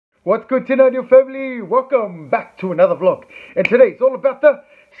What's good, Tinanio family? Welcome back to another vlog. And today it's all about the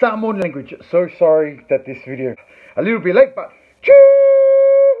Samoan language. So sorry that this video a little bit late, but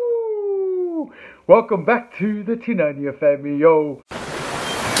Cheeeehoooo! Welcome back to the Tinanio family, yo.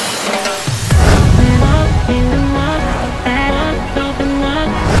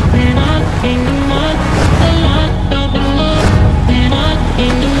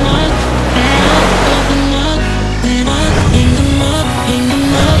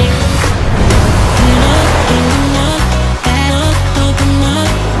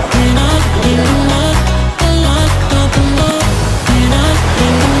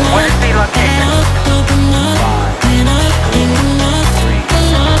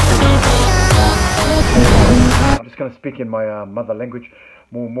 Going to speak in my mother language.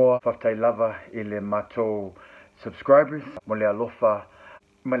 More whaftai lava I le matou subscribers. Mo le alofa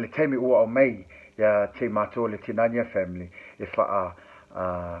ma le teimi ua o mei ya te matou le Tinania family. E wha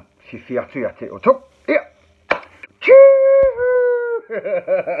si fiatu ya te oto. Yeah.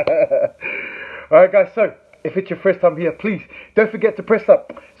 Alright guys, so if it's your first time here, please don't forget to press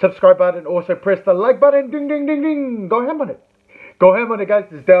that subscribe button. Also press the like button. Ding ding ding ding. Go ham on it. Go ham on it, guys.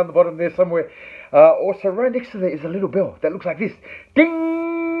 It's down the bottom there somewhere. Also, right next to there is a little bell that looks like this.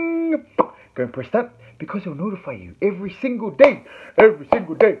 Ding! Go and press that because it'll notify you every single day that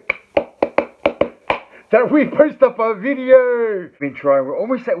we post up our video. We've been trying. We're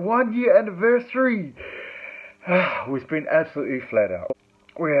almost at 1 year anniversary. We've been absolutely flat out.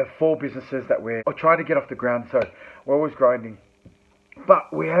 We have 4 businesses that we're trying to get off the ground, so we're always grinding.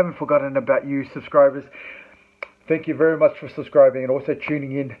 But we haven't forgotten about you, subscribers. Thank you very much for subscribing and also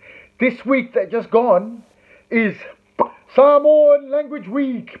tuning in. This week that just gone is Samoan Language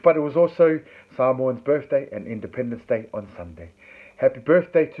Week, but it was also Samoan's birthday and Independence Day on Sunday. Happy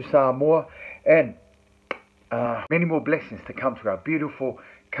birthday to Samoa, and many more blessings to come to our beautiful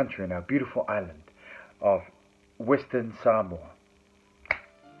country and our beautiful island of Western Samoa.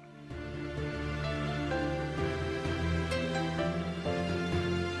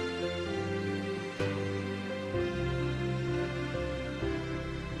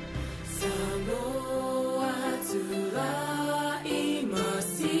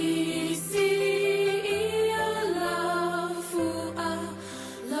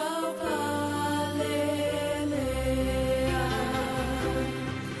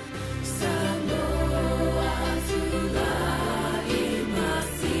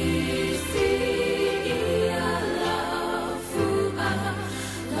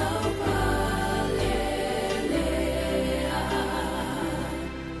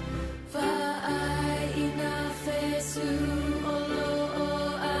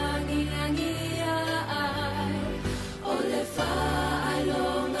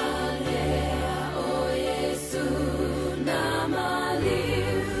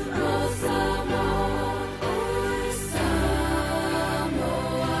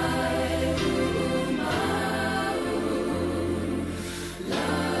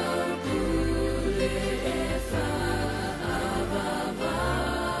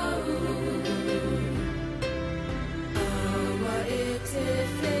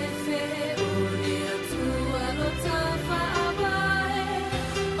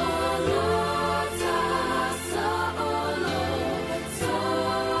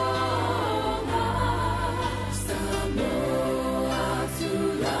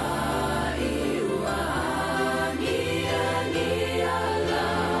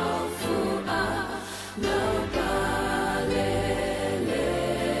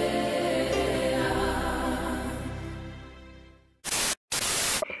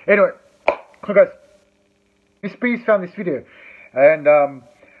 Anyway, so guys, Miss B's found this video, and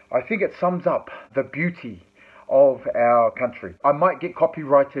I think it sums up the beauty of our country. I might get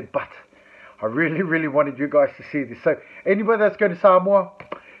copyrighted, but I really wanted you guys to see this. So anybody that's going to Samoa,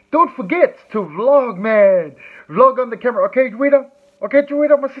 don't forget to vlog, man. Vlog on the camera, okay, Juida? Okay,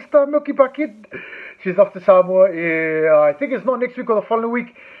 Juida, my sister, Milky Bucket. She's off to Samoa. I think it's not next week or the following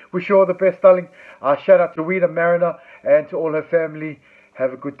week. Wish you all the best, darling. Shout out to Juida Mariner and to all her family.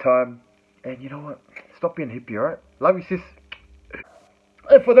 Have a good time, and you know what? Stop being hippie, alright? Love you, sis.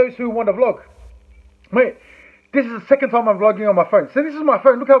 And for those who want to vlog, mate, this is the second time I'm vlogging on my phone. So this is my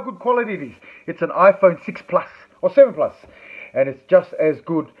phone. Look how good quality it is. It's an iPhone 6 Plus or 7 Plus, and it's just as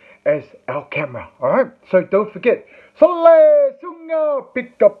good as our camera. Alright? So don't forget, Sole Sunga,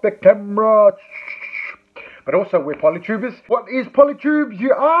 pick up the camera. But also we're Polytubers. What is Polytubes,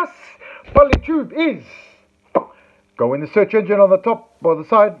 you ask? Polytube is, go in the search engine on the top or the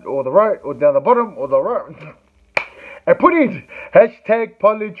side or the right or down the bottom or the right and put in hashtag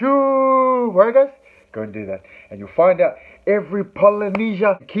Polytube. Alright guys? Go and do that. And you'll find out every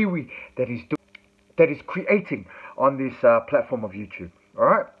Polynesia Kiwi that is creating on this platform of YouTube.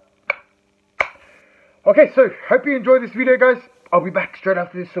 Alright? Okay, so hope you enjoyed this video, guys. I'll be back straight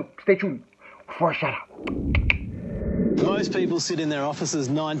after this, so stay tuned for a shout out. Most people sit in their offices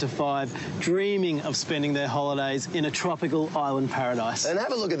 9 to 5, dreaming of spending their holidays in a tropical island paradise. And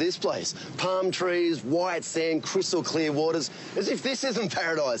have a look at this place. Palm trees, white sand, crystal clear waters, as if this isn't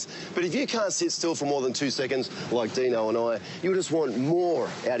paradise. But if you can't sit still for more than 2 seconds, like Dino and I, you'll just want more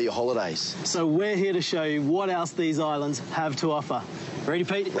out of your holidays. So we're here to show you what else these islands have to offer. Ready,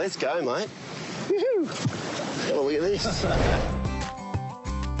 Pete? Let's go, mate. Woohoo! Have a look at this.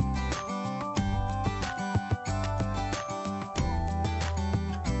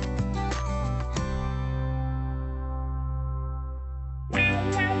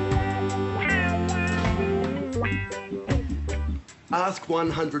 Ask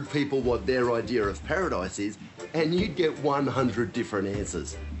 100 people what their idea of paradise is, and you'd get 100 different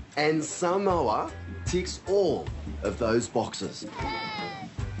answers. And Samoa ticks all of those boxes.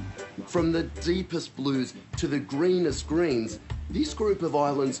 From the deepest blues to the greenest greens, this group of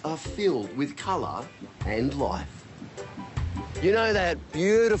islands are filled with colour and life. You know that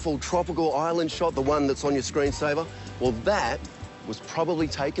beautiful tropical island shot, the one that's on your screensaver? Well, that was probably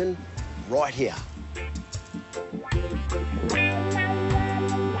taken right here.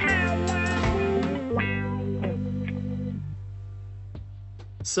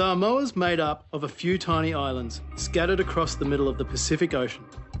 Samoa's made up of a few tiny islands scattered across the middle of the Pacific Ocean.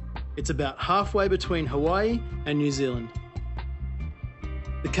 It's about halfway between Hawaii and New Zealand.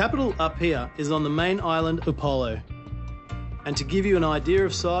 The capital up here is on the main island Upolu. And to give you an idea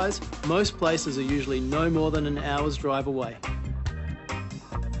of size, most places are usually no more than an hour's drive away.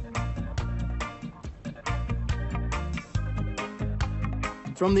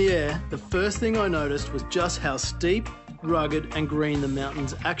 From the air, the first thing I noticed was just how steep, rugged and green the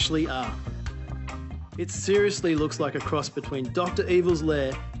mountains actually are. It seriously looks like a cross between Dr. Evil's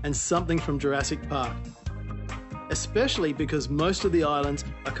lair and something from Jurassic Park. Especially because most of the islands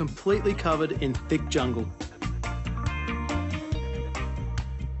are completely covered in thick jungle.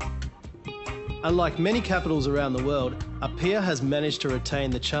 Unlike many capitals around the world, Apia has managed to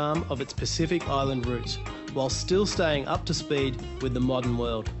retain the charm of its Pacific Island roots, while still staying up to speed with the modern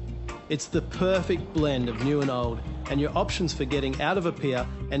world. It's the perfect blend of new and old, and your options for getting out of Apia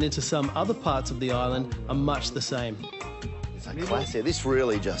and into some other parts of the island are much the same. It's a classic.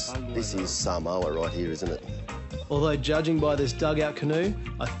 This is Samoa right here, isn't it? Although judging by this dugout canoe,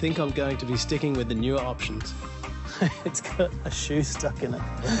 I think I'm going to be sticking with the newer options. It's got a shoe stuck in it.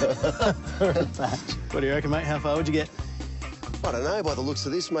 What do you reckon, mate? How far would you get? I don't know, by the looks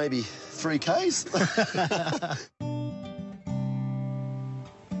of this, maybe 3 Ks.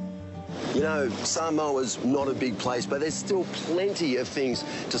 You know, Samoa's not a big place, but there's still plenty of things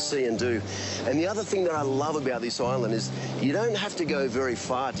to see and do. And the other thing that I love about this island is you don't have to go very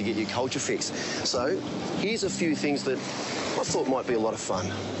far to get your culture fix. So here's a few things that I thought might be a lot of fun.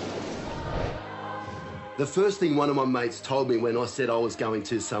 The first thing one of my mates told me when I said I was going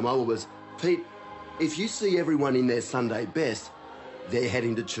to Samoa was, Pete, if you see everyone in their Sunday best, they're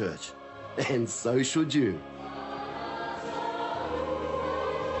heading to church. And so should you.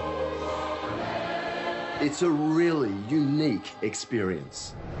 It's a really unique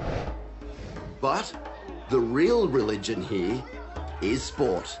experience. But the real religion here is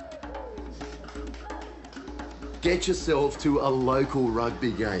sport. Get yourself to a local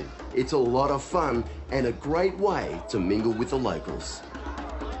rugby game. It's a lot of fun and a great way to mingle with the locals.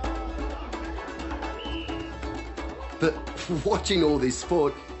 But watching all this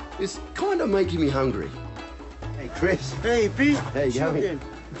sport is kind of making me hungry. Hey, Chris. Hey, Pete. How you going?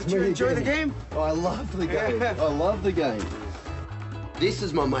 Did you enjoy the game? Oh, I love the game. I love the game. This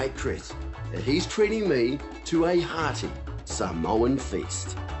is my mate Chris, and he's treating me to a hearty Samoan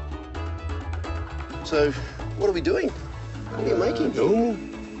feast. So, what are we doing? What are you making?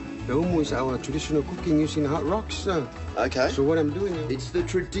 Domo is our traditional cooking using hot rocks. Okay. So what I'm doing is... It's the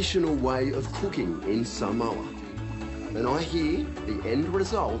traditional way of cooking in Samoa. And I hear the end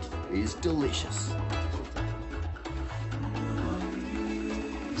result is delicious.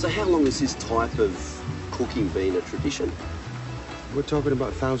 So how long has this type of cooking been a tradition? We're talking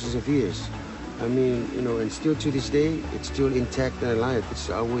about thousands of years. I mean, you know, and still to this day, it's still intact and alive. It's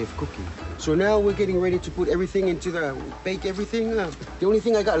our way of cooking. So now we're getting ready to put everything into bake everything. The only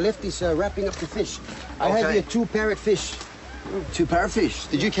thing I got left is wrapping up the fish. I have here 2 parrotfish. 2 parrotfish.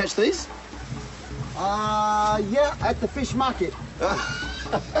 Did you catch these? Yeah, at the fish market.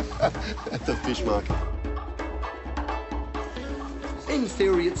 At the fish market. In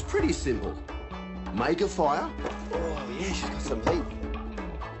theory, it's pretty simple. Make a fire, Oh, yeah, she's got some heat.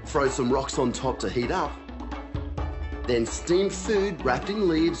 Throw some rocks on top to heat up. Then steam food wrapped in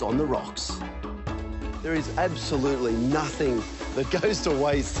leaves on the rocks. There is absolutely nothing that goes to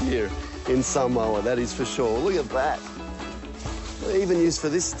waste here in Samoa, that is for sure. Look at that. Even used for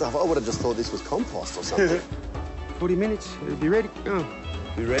this stuff. I would have just thought this was compost or something. 40 minutes, it'll be ready.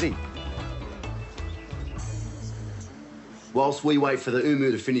 Be ready. Whilst we wait for the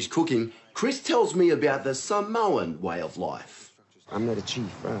umu to finish cooking, Chris tells me about the Samoan way of life. I'm not a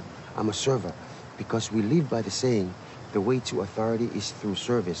chief, I'm a server. Because we live by the saying, the way to authority is through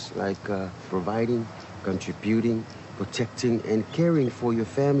service, like providing, contributing, protecting, and caring for your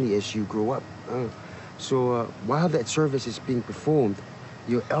family as you grow up. So while that service is being performed,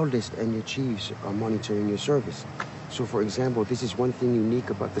 your eldest and your chiefs are monitoring your service. So for example, this is one thing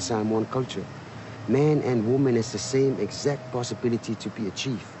unique about the Samoan culture. Man and woman has the same exact possibility to be a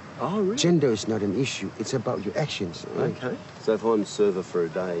chief. Oh, really? Gender is not an issue, it's about your actions. Right? Okay. So if I'm server for a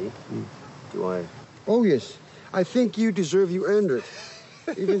day, do I... Oh, yes. I think you deserve, you earned it.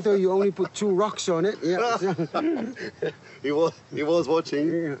 Even though you only put 2 rocks on it. Yeah. He was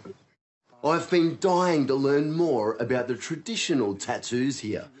watching. Yeah. I've been dying to learn more about the traditional tattoos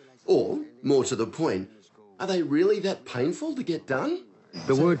here. Or, more to the point, are they really that painful to get done?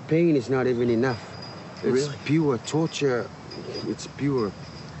 The word pain is not even enough. It's Really? pure torture. It's pure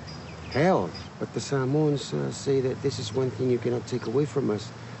hell. But the Samoans say that this is one thing you cannot take away from us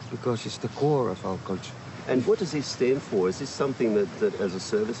because it's the core of our culture. And what does this stand for? Is this something that as a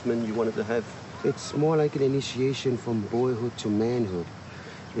serviceman you wanted to have? It's more like an initiation from boyhood to manhood.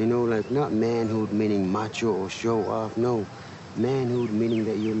 You know, like not manhood meaning macho or show off, no. Manhood meaning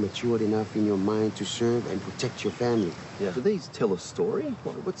that you're matured enough in your mind to serve and protect your family. Yeah. Do these tell a story?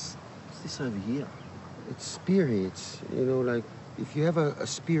 What's this over here? It's spirits, you know, like if you have a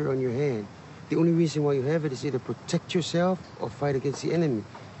spear on your hand, the only reason why you have it is either protect yourself or fight against the enemy.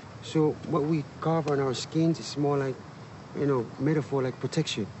 So what we carve on our skins is more like, you know, metaphor like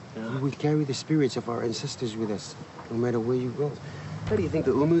protection. Yeah. We carry the spirits of our ancestors with us, no matter where you go. How do you think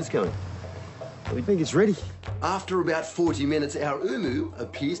the umu's going? I think it's ready. After about 40 minutes, our umu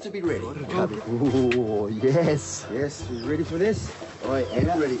appears to be ready. Oh, yes. Yes, you ready for this? I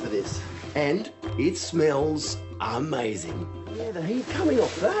am ready for this. And it smells amazing. Yeah, the heat coming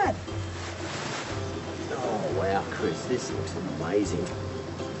off that. Oh, wow, Chris, this looks amazing.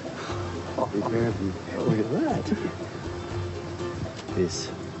 Prepare me. Look at that. This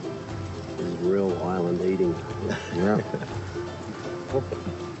is real island eating. Yeah.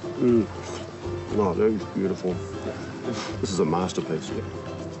 Oh, that is beautiful. This is a masterpiece.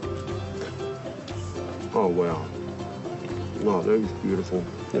 Oh, wow. Oh, that is beautiful.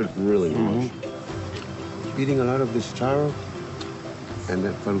 That is really nice. Eating a lot of this taro and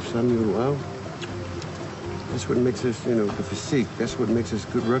that palusami wow. That's what makes us, you know, the physique. That's what makes us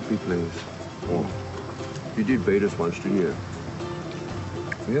good rugby players. Oh, you did beat us once, didn't you?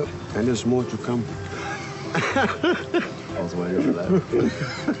 Yep. And there's more to come. I was waiting for that.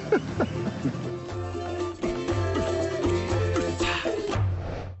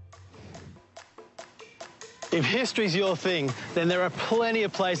 If history's your thing, then there are plenty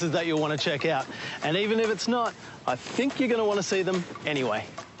of places that you'll want to check out. And even if it's not, I think you're going to want to see them anyway.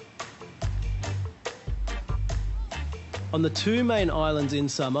 On the 2 main islands in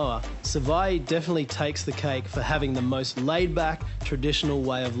Samoa, Savai'i definitely takes the cake for having the most laid-back, traditional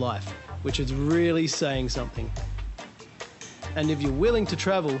way of life, which is really saying something. And if you're willing to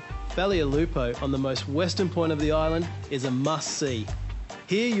travel, Falealupo, on the most western point of the island, is a must-see.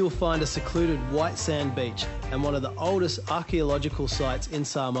 Here you'll find a secluded white sand beach and one of the oldest archaeological sites in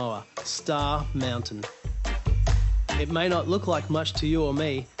Samoa, Star Mountain. It may not look like much to you or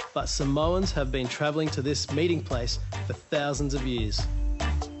me, but Samoans have been travelling to this meeting place for thousands of years.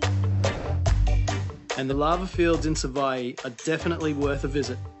 And the lava fields in Savai'i are definitely worth a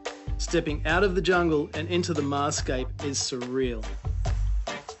visit. Stepping out of the jungle and into the Marsscape is surreal.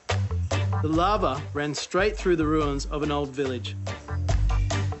 The lava ran straight through the ruins of an old village.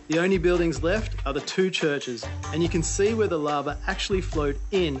 The only buildings left are the 2 churches, and you can see where the lava actually flowed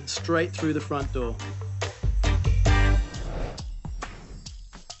in straight through the front door.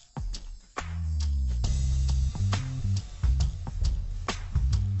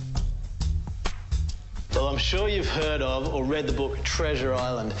 Well, I'm sure you've heard of or read the book Treasure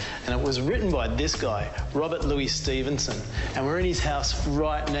Island, and it was written by this guy, Robert Louis Stevenson. And we're in his house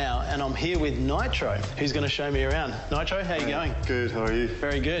right now, and I'm here with Nitro, who's going to show me around. Nitro, how you going? Good, how are you?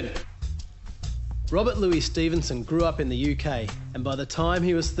 Very good. Robert Louis Stevenson grew up in the UK, and by the time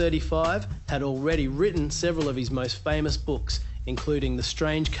he was 35, had already written several of his most famous books, including The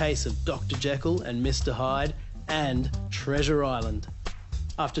Strange Case of Dr. Jekyll and Mr. Hyde, and Treasure Island.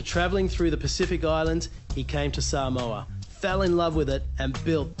 After travelling through the Pacific Islands, he came to Samoa, fell in love with it and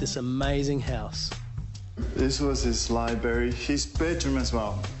built this amazing house. This was his library, his bedroom as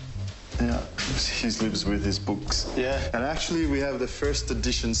well. Yeah, he lives with his books. Yeah. And actually we have the first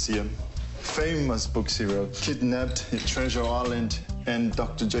edition seum. Famous books he wrote. Kidnapped, Treasure Island, and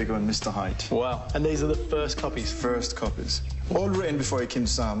Dr. Jekyll and Mr. Hyde. Wow. And these are the first copies? First copies. All written before he came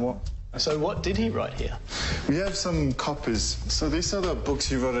to Samoa. So what did he write here? We have some copies. So these are the books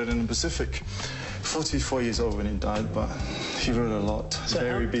he wrote in the Pacific. 44 years old when he died, but he wrote a lot. So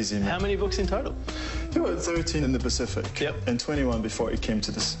very busy man. How many books in total? He wrote 13 in the Pacific. Yep. And 21 before he came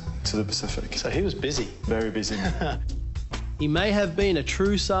to the Pacific. So he was busy. Very busy man. He may have been a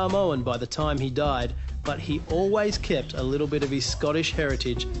true Samoan by the time he died, but he always kept a little bit of his Scottish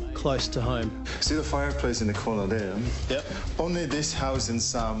heritage close to home. See the fireplace in the corner there? Yep. Only this house in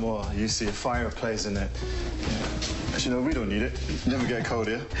Samoa, you see a fireplace in it. Yeah. But you know, we don't need it. Never get cold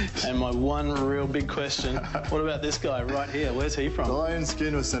here. And my one real big question, what about this guy right here? Where's he from? The lion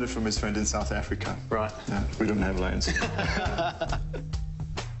skin was sent from his friend in South Africa. Right. Yeah, we don't have lions.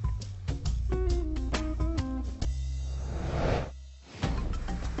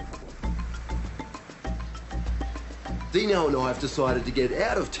 Dino and I have decided to get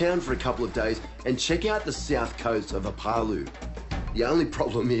out of town for a couple of days and check out the south coast of Oahu. The only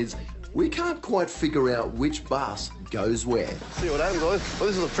problem is we can't quite figure out which bus goes where. See what happens, boys. Well,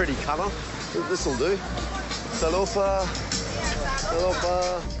 this is a pretty colour. This'll do. Salofa.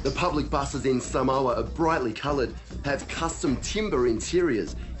 Salofa. The public buses in Samoa are brightly coloured, have custom timber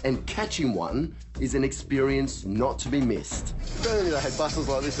interiors, and catching one is an experience not to be missed. I don't think they had buses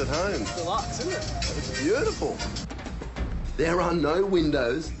like this at home. Deluxe, isn't it? It's beautiful. There are no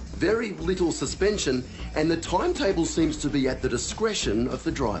windows, very little suspension, and the timetable seems to be at the discretion of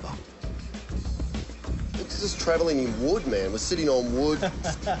the driver. It's just travelling in wood, man. We're sitting on wood,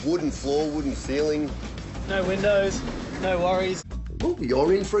 wooden floor, wooden ceiling. No windows, no worries. Well,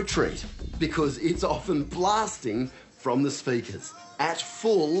 you're in for a treat, because it's often blasting from the speakers at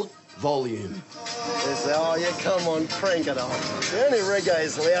full volume. They say, oh, yeah, come on, crank it up. The only reggae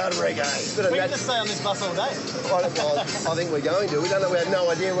is loud reggae. We can just stay on this bus all day. I think we're going to. We don't know, we have no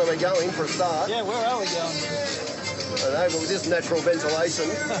idea where we're going for a start. Yeah, where are we going? I don't know, but with this natural ventilation,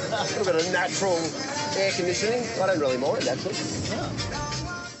 we've got a natural air conditioning. I don't really mind, actually. Yeah.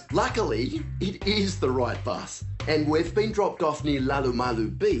 Luckily, it is the right bus, and we've been dropped off near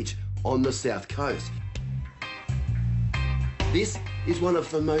Lalumalu Beach on the south coast. This is one of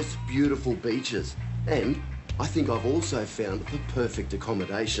the most beautiful beaches, and I think I've also found the perfect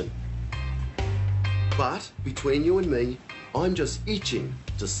accommodation. But between you and me, I'm just itching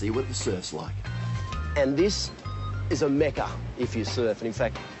to see what the surf's like. And this is a mecca if you surf, and in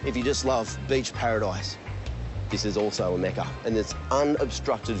fact, if you just love beach paradise, this is also a mecca, and there's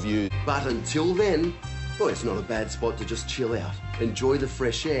unobstructed view. But until then, well, it's not a bad spot to just chill out, enjoy the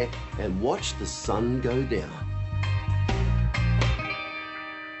fresh air, and watch the sun go down.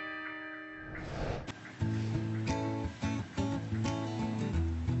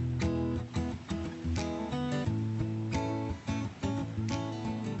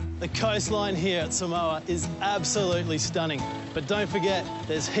 The coastline here at Samoa is absolutely stunning. But don't forget,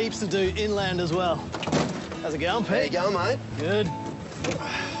 there's heaps to do inland as well. How's it going, Pete? There you go, mate. Good.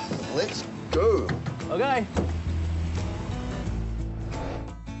 Let's go. Okay.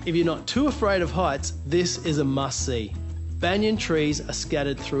 If you're not too afraid of heights, this is a must-see. Banyan trees are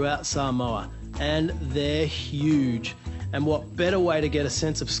scattered throughout Samoa, and they're huge. And what better way to get a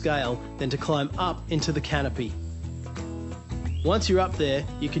sense of scale than to climb up into the canopy? Once you're up there,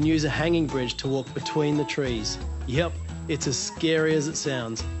 you can use a hanging bridge to walk between the trees. Yep, it's as scary as it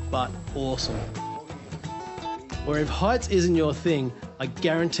sounds, but awesome. Or if heights isn't your thing, I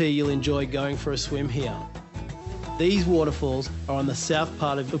guarantee you'll enjoy going for a swim here. These waterfalls are on the south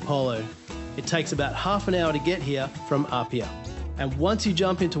part of Upolu. It takes about half an hour to get here from Apia. And once you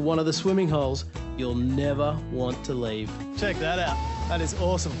jump into one of the swimming holes, you'll never want to leave. Check that out. That is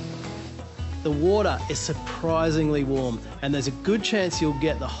awesome. The water is surprisingly warm, and there's a good chance you'll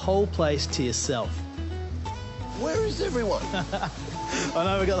get the whole place to yourself. Where is everyone? I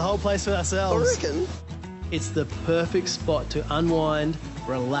know, we've got the whole place for ourselves. I reckon. It's the perfect spot to unwind,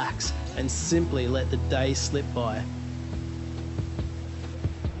 relax, and simply let the day slip by.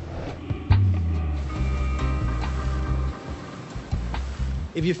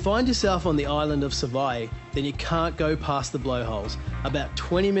 If you find yourself on the island of Savai'i, then you can't go past the blowholes, about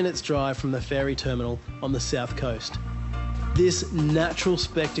 20 minutes drive from the ferry terminal on the south coast. This natural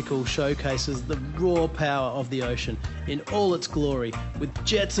spectacle showcases the raw power of the ocean in all its glory, with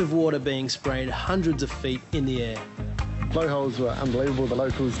jets of water being sprayed hundreds of feet in the air. Blowholes were unbelievable. The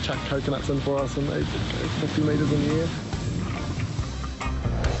locals chucked coconuts in for us and they 50 metres in the air.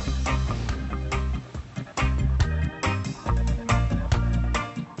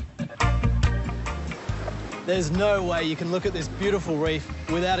 There's no way you can look at this beautiful reef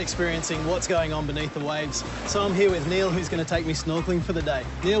without experiencing what's going on beneath the waves. So I'm here with Neil, who's going to take me snorkeling for the day.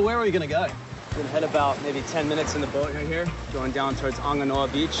 Neil, where are we going to go? We're going to head about maybe 10 minutes in the boat right here, going down towards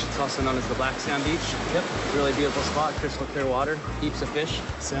Anganoa Beach. It's also known as the Black Sand Beach. Yep. Really beautiful spot, crystal clear water, heaps of fish.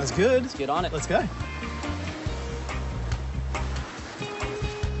 Sounds good. Let's get on it. Let's go.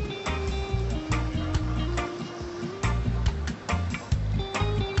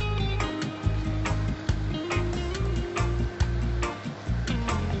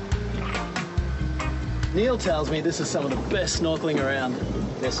 Neil tells me this is some of the best snorkeling around.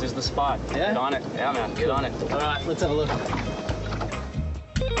 This is the spot. Yeah? Get on it. Yeah, man. Get on it. All right, let's have a look.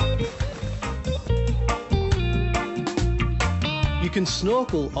 You can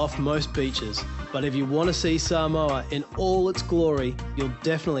snorkel off most beaches, but if you want to see Samoa in all its glory, you'll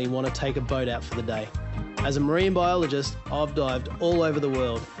definitely want to take a boat out for the day. As a marine biologist, I've dived all over the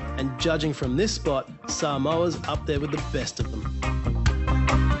world, and judging from this spot, Samoa's up there with the best of them.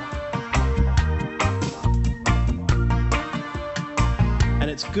 And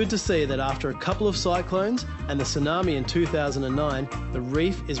it's good to see that after a couple of cyclones and the tsunami in 2009, the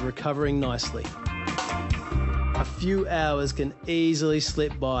reef is recovering nicely. A few hours can easily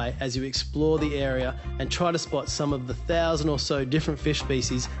slip by as you explore the area and try to spot some of the 1,000 or so different fish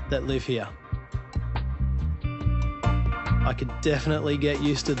species that live here. I could definitely get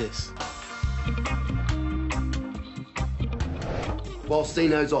used to this. While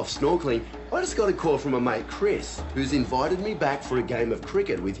Stino's off snorkeling, I just got a call from a mate, Chris, who's invited me back for a game of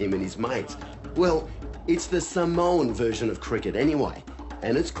cricket with him and his mates. Well, it's the Samoan version of cricket anyway,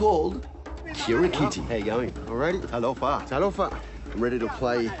 and it's called Kirikiti. How you going? Alrighty. Talofa. Talofa. I'm ready to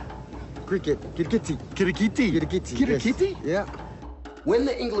play Cricket. Kirikiti. Kirikiti. Kirikiti. Kirikiti? Yes. Yeah. When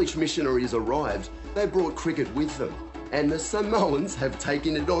the English missionaries arrived, they brought cricket with them, and the Samoans have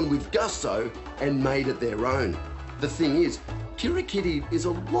taken it on with gusto and made it their own. The thing is, Kirikiti is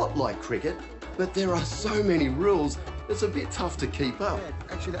a lot like cricket, but there are so many rules, it's a bit tough to keep up.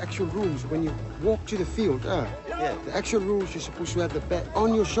 Actually, the actual rules, when you walk to the field, the actual rules, you're supposed to have the bat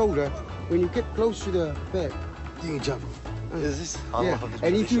on your shoulder. When you get close to the bat, you jump. Is this? Yeah,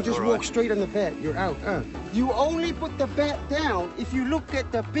 and if you just walk straight on the bat, you're out. You only put the bat down if you look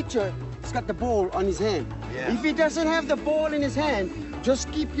at the picture, he's got the ball on his hand. Yeah. If he doesn't have the ball in his hand,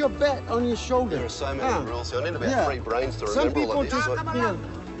 just keep your bat on your shoulder. There are so many rules, so I need about 3 brains to Some remember all of people this.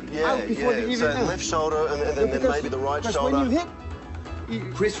 just, out before they even... So left shoulder and then maybe the right shoulder. When you hit...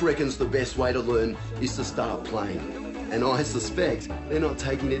 Chris reckons the best way to learn is to start playing. And I suspect they're not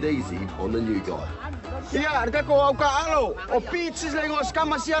taking it easy on the new guy.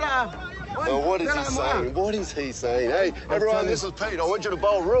 Well, what is he saying? What is he saying? Hey, everyone, this is Pete. I want you to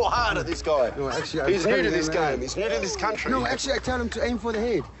bowl real hard at this guy. No, actually, he's new to this game. He's new to this country. No, actually, I tell him to aim for the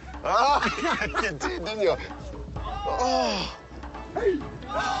head. Ah, you did, didn't you? Oh.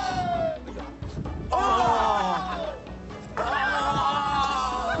 Oh.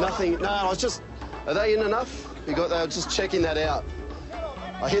 Nothing. No, I was just... Are they in enough? They were just checking that out.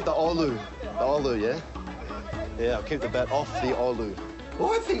 I hit the olu. The olu, yeah? Yeah, I'll keep the bat off the olu.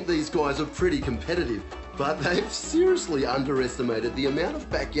 I think these guys are pretty competitive, but they've seriously underestimated the amount of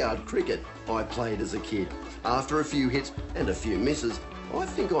backyard cricket I played as a kid. After a few hits and a few misses, I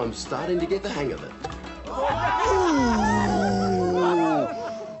think I'm starting to get the hang of it.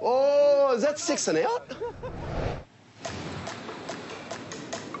 Oh, is that 6 and out?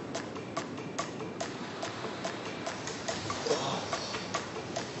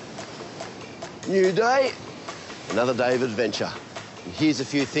 New day, another day of adventure. And here's a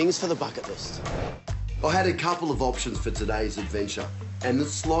few things for the bucket list. I had a couple of options for today's adventure, and the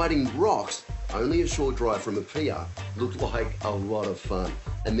sliding rocks, only a short drive from a pier, looked like a lot of fun.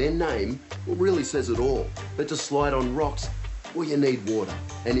 And their name really says it all. But to slide on rocks, well, you need water.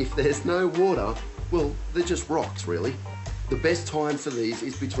 And if there's no water, well, they're just rocks, really. The best time for these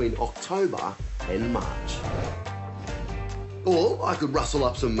is between October and March. Or I could rustle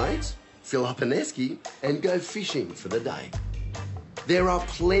up some mates, fill up an esky, and go fishing for the day. There are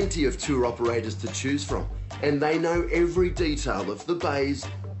plenty of tour operators to choose from, and they know every detail of the bays,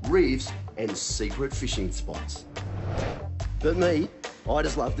 reefs, and secret fishing spots. But me, I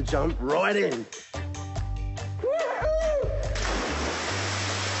just love to jump right in.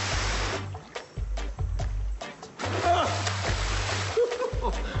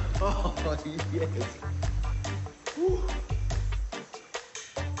 Yes.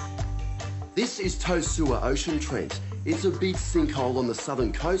 This is Tosua Ocean Trench. It's a big sinkhole on the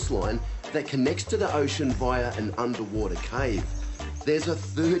southern coastline that connects to the ocean via an underwater cave. There's a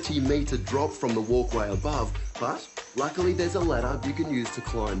 30-metre drop from the walkway above, but luckily there's a ladder you can use to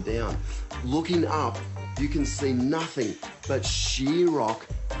climb down. Looking up, you can see nothing but sheer rock,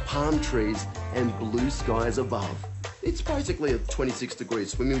 palm trees, and blue skies above. It's basically a 26-degree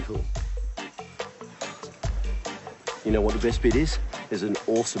swimming pool. You know what the best bit is? There's an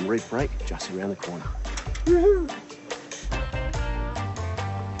awesome reef break just around the corner. Woohoo!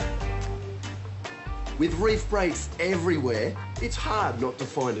 With reef breaks everywhere, it's hard not to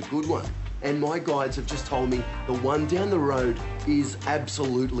find a good one. And my guides have just told me the one down the road is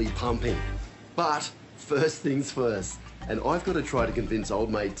absolutely pumping. But first things first, and I've got to try to convince old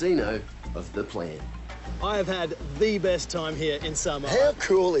mate Dino of the plan. I have had the best time here in Samoa. How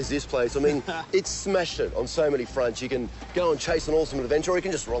cool is this place? I mean, it's smashed it on so many fronts. You can go and chase an awesome adventure, or you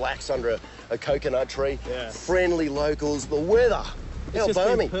can just relax under a coconut tree. Yeah. Friendly locals, the weather. It's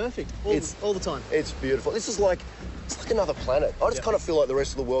just been perfect all the time. It's beautiful. This is like, it's like another planet. I just kind of feel like the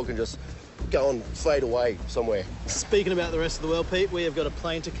rest of the world can just go and fade away somewhere. Speaking about the rest of the world, Pete, we have got a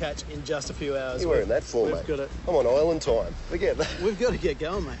plane to catch in just a few hours. You're in that for, mate. Got it. I'm on island time. Forget that. We've got to get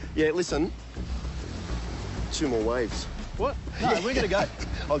going, mate. Yeah, listen. 2 more waves. What? No, we're going to go.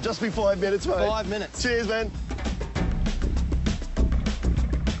 I'll just be 5 minutes, mate. 5 minutes. Cheers, man.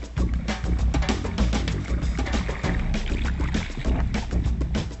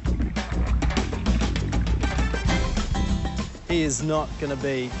 He is not going to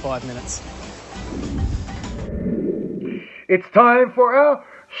be 5 minutes. It's time for our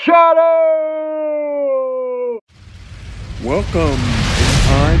shout-out! Welcome. It's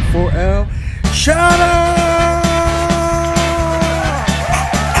time for our shout-out!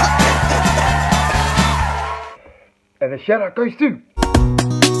 And the shout-out goes to...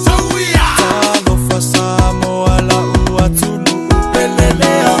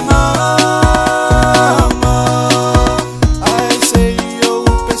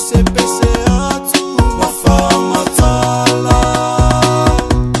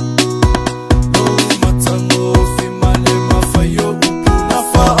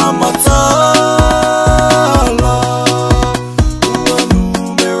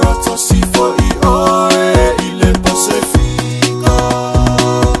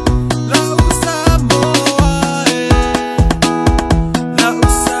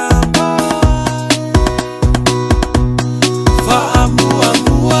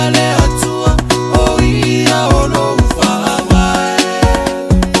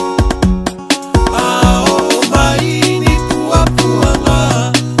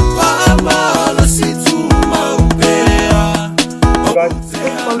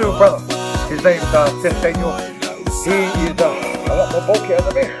 He is a lot more bulkier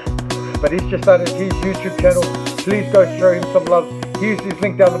than me, but he's just started his YouTube channel. Please go show him some love. Here's his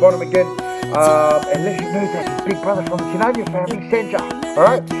link down the bottom again, and let him know that his big brother from the Sinanya family sent you. All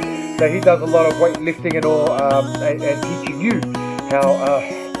right, so he does a lot of weightlifting and all, and teaching you how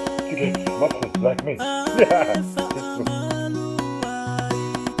to get muscles like me.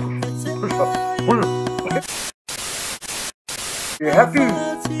 You're happy?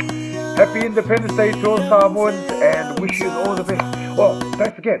 Happy Independence Day to all Samoans, and wish you all the best. Well,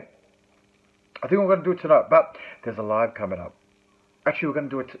 don't forget, I think we're going to do it tonight, but there's a live coming up. Actually, we're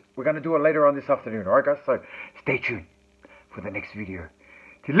going to do it later on this afternoon. All right, guys. So stay tuned for the next video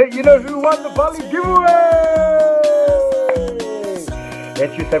to let you know who won the BALI giveaway.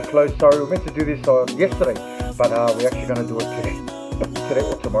 Entries have closed. Sorry, we meant to do this yesterday, but we're actually going to do it today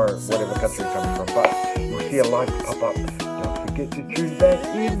or tomorrow, whatever country you're coming from. But you'll see a live pop up. Don't forget to tune back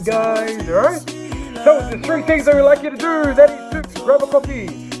in, guys. All right. So there's 3 things that we like you to do. That is to grab a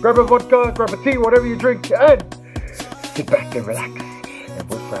coffee, grab a vodka, grab a tea, whatever you drink, and sit back and relax and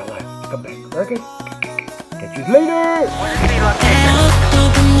wait for our live to come back. Okay? Catch you later.